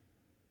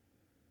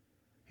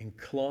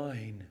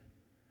 Incline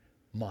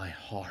my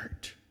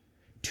heart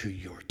to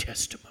your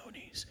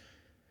testimonies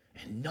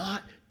and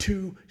not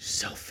to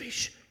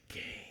selfish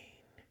gain.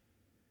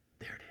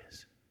 There it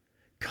is.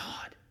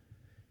 God,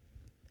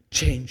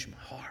 change my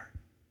heart.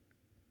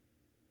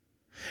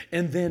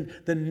 And then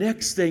the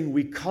next thing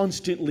we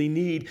constantly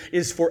need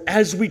is for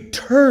as we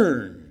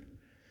turn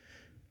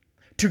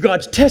to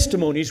God's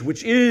testimonies,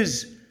 which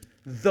is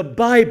the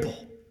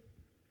Bible,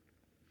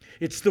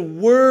 it's the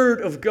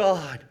Word of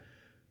God.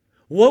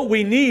 What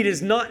we need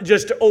is not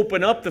just to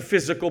open up the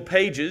physical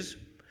pages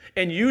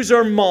and use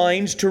our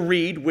minds to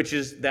read,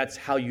 that's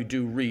how you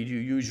do read. You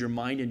use your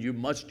mind, and you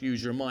must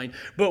use your mind.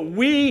 But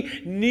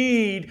we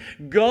need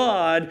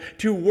God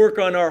to work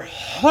on our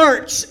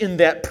hearts in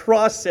that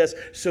process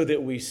so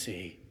that we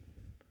see.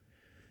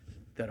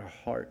 That our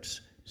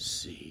hearts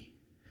see.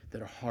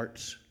 That our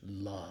hearts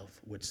love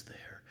what's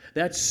there.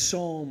 That's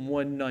Psalm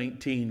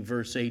 119,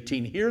 verse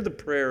 18. Hear the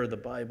prayer of the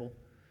Bible.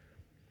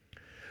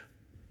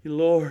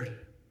 Lord,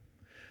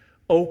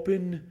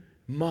 open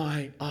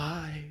my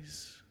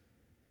eyes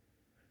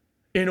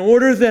in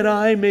order that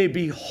I may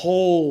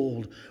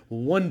behold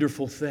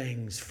wonderful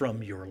things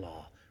from your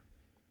law.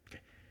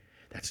 Okay.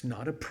 That's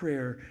not a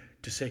prayer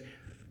to say,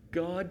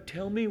 God,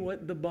 tell me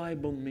what the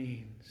Bible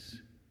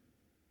means.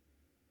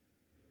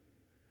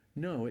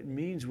 No, it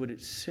means what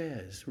it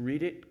says.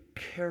 Read it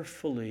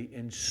carefully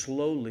and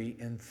slowly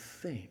and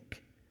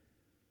think.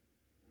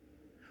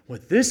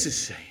 What this is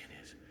saying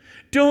is,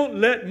 don't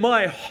let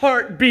my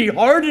heart be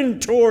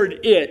hardened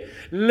toward it.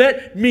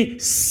 Let me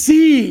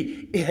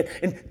see it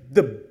and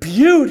the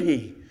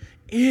beauty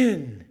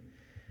in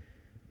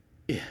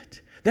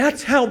it.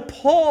 That's how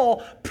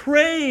Paul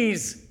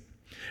prays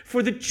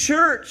for the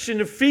church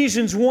in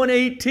Ephesians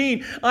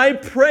 1:18. I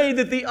pray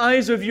that the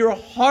eyes of your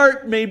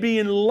heart may be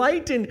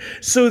enlightened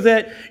so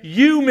that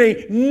you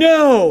may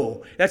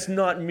know. That's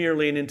not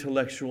merely an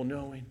intellectual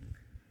knowing.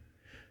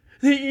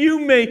 That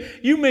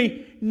you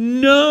may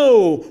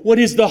know what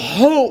is the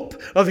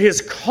hope of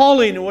His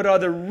calling and what are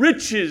the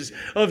riches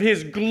of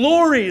His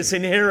glorious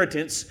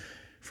inheritance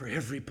for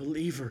every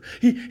believer.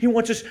 He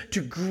wants us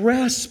to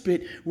grasp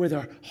it with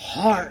our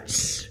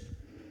hearts.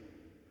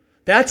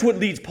 That's what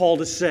leads Paul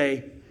to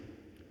say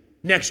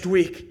next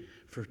week,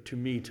 for to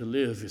me to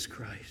live is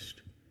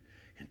Christ,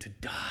 and to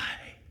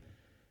die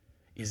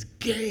is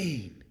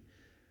gain.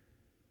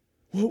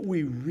 What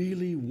we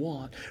really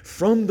want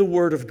from the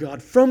Word of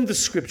God, from the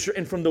Scripture,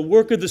 and from the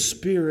work of the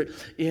Spirit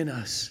in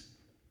us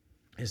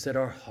is that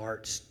our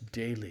hearts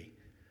daily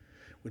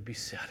would be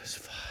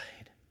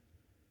satisfied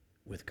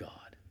with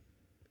God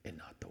and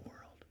not the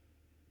world.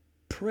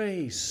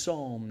 Pray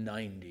Psalm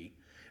 90,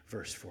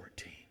 verse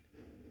 14.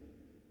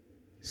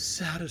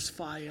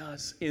 Satisfy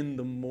us in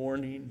the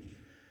morning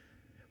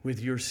with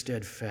your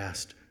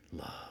steadfast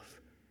love,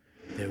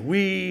 that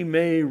we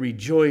may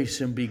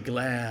rejoice and be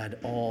glad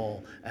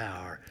all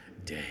our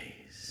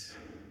days.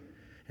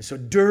 And so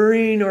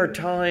during our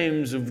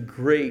times of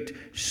great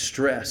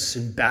stress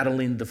and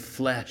battling the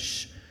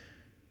flesh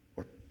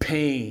or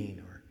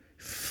pain or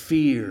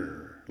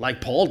fear,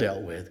 like Paul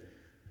dealt with,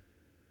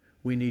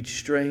 we need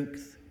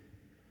strength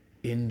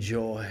in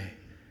joy.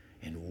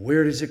 And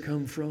where does it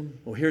come from?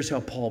 Well, here's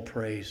how Paul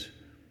prays.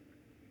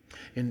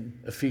 In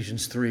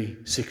Ephesians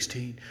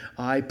 3:16,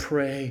 I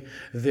pray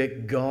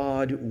that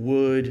God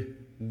would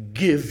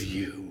give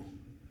you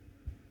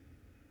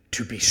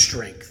to be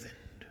strengthened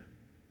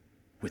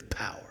with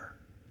power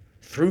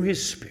through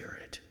His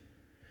Spirit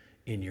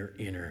in your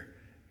inner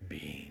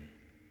being.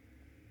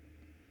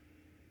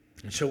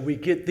 And so we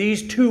get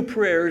these two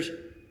prayers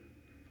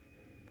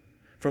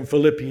from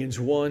Philippians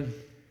 1.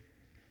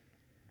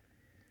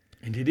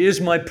 And it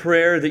is my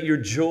prayer that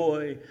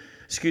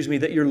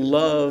that your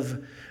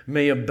love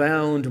may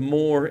abound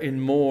more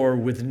and more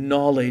with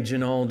knowledge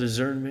and all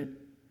discernment,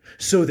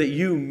 so that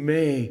you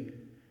may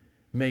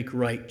make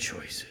right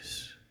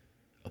choices,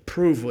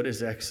 approve what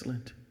is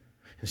excellent,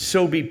 and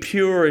so be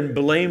pure and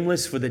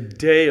blameless for the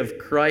day of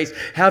Christ,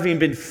 having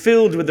been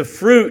filled with the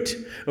fruit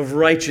of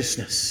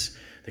righteousness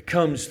that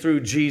comes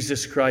through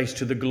Jesus Christ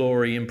to the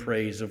glory and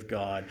praise of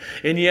God.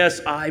 And yes,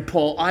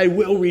 Paul, I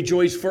will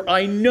rejoice, for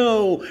I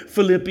know,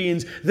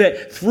 Philippians,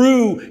 that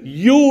through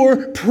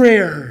your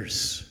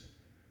prayers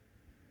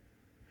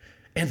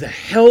and the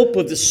help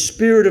of the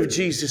Spirit of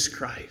Jesus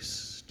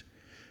Christ,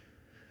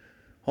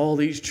 all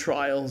these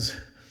trials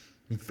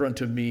in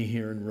front of me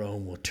here in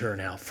Rome will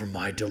turn out for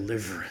my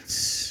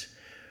deliverance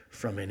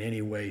from in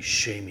any way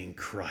shaming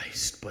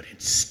Christ, but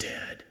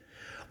instead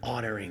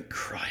honoring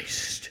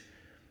Christ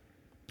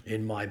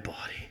in my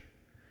body,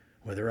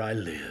 whether I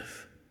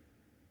live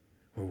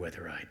or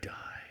whether I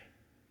die.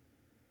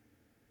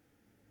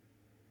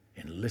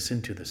 And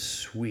listen to the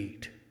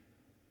sweet,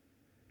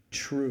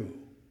 true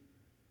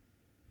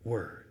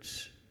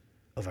words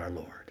of our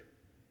Lord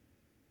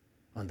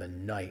on the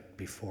night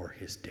before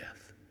His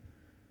death.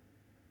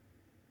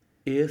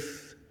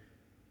 If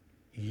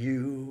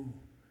you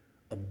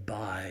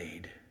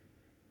abide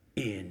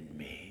in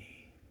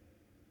me,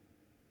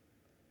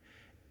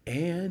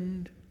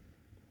 and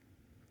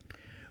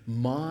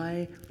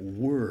my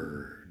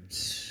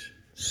words,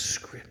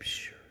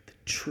 Scripture, the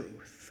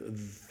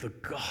truth, the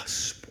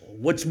gospel,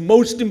 what's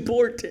most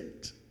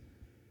important,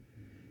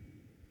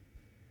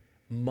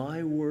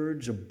 my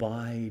words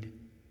abide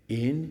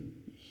in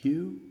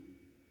you,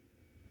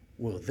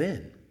 well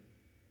then,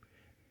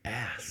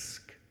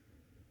 ask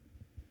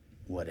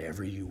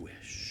whatever you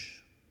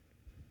wish.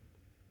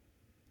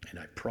 And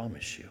I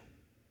promise you,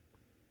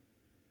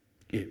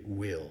 it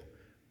will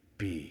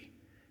be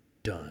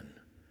done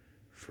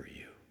for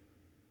you.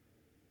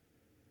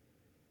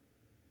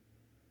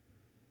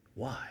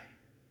 Why?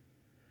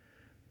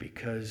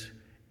 Because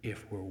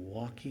if we're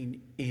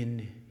walking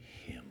in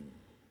Him,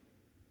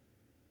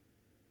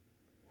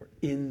 we're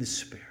in the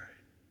Spirit,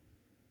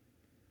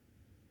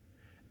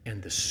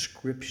 and the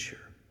Scripture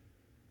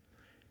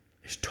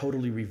is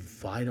totally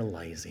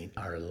revitalizing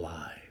our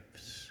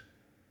lives,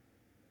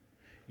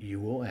 you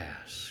will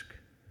ask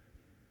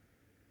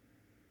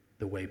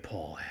the way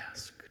Paul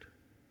asked.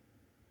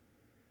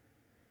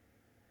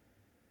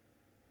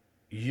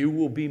 You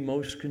will be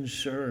most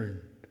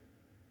concerned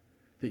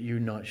that you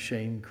not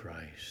shame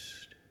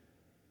Christ,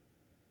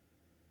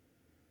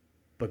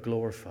 but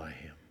glorify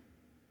Him.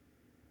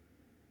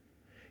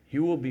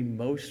 You will be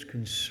most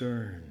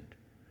concerned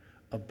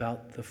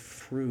about the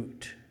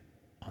fruit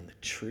on the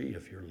tree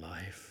of your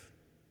life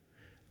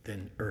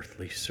than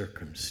earthly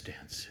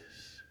circumstances.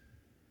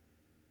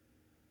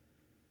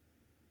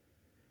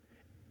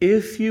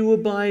 If you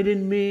abide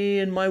in me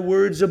and my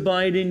words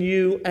abide in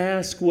you,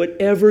 ask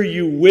whatever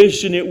you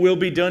wish and it will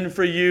be done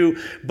for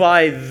you.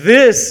 By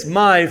this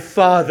my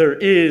Father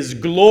is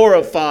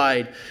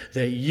glorified,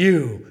 that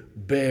you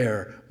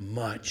bear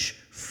much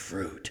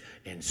fruit,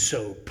 and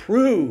so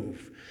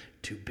prove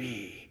to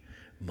be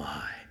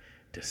my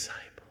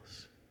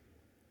disciples.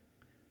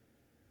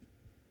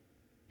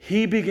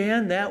 He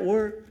began that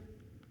work,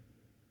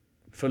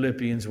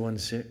 Philippians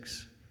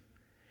 1:6.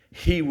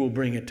 He will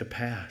bring it to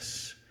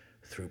pass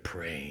through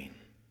praying.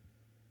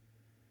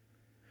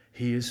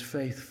 He is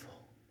faithful.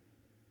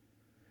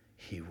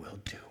 He will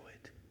do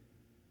it.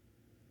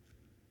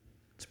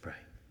 Let's pray.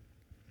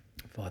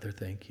 Father,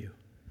 thank you.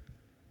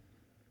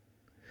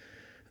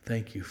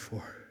 Thank you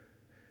for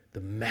the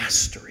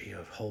mastery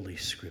of Holy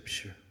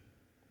Scripture.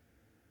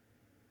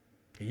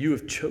 You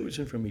have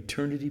chosen from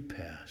eternity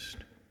past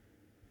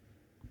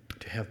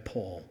to have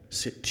Paul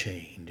sit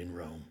chained in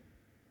Rome.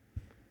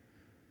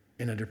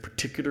 And under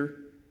particular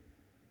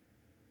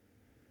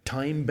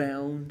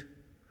time-bound,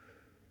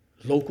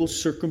 local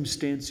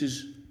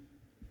circumstances,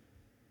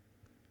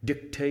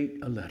 dictate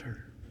a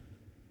letter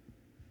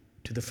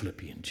to the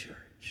Philippian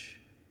church.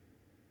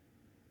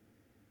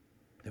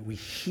 That we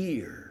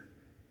hear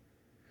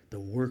the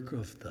work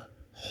of the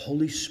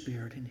Holy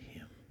Spirit in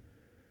Him,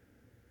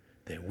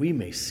 that we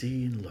may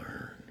see and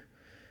learn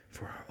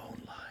for our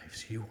own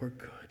lives. You are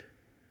good.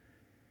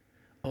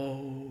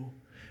 Oh,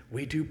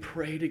 we do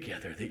pray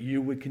together that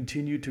you would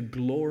continue to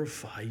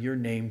glorify your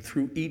name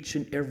through each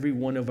and every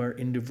one of our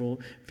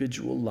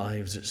individual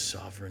lives as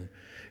sovereign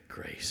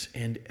grace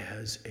and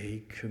as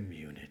a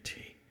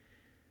community.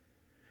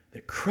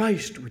 That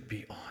Christ would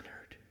be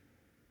honored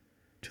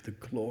to the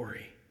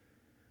glory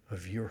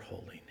of your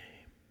holy name.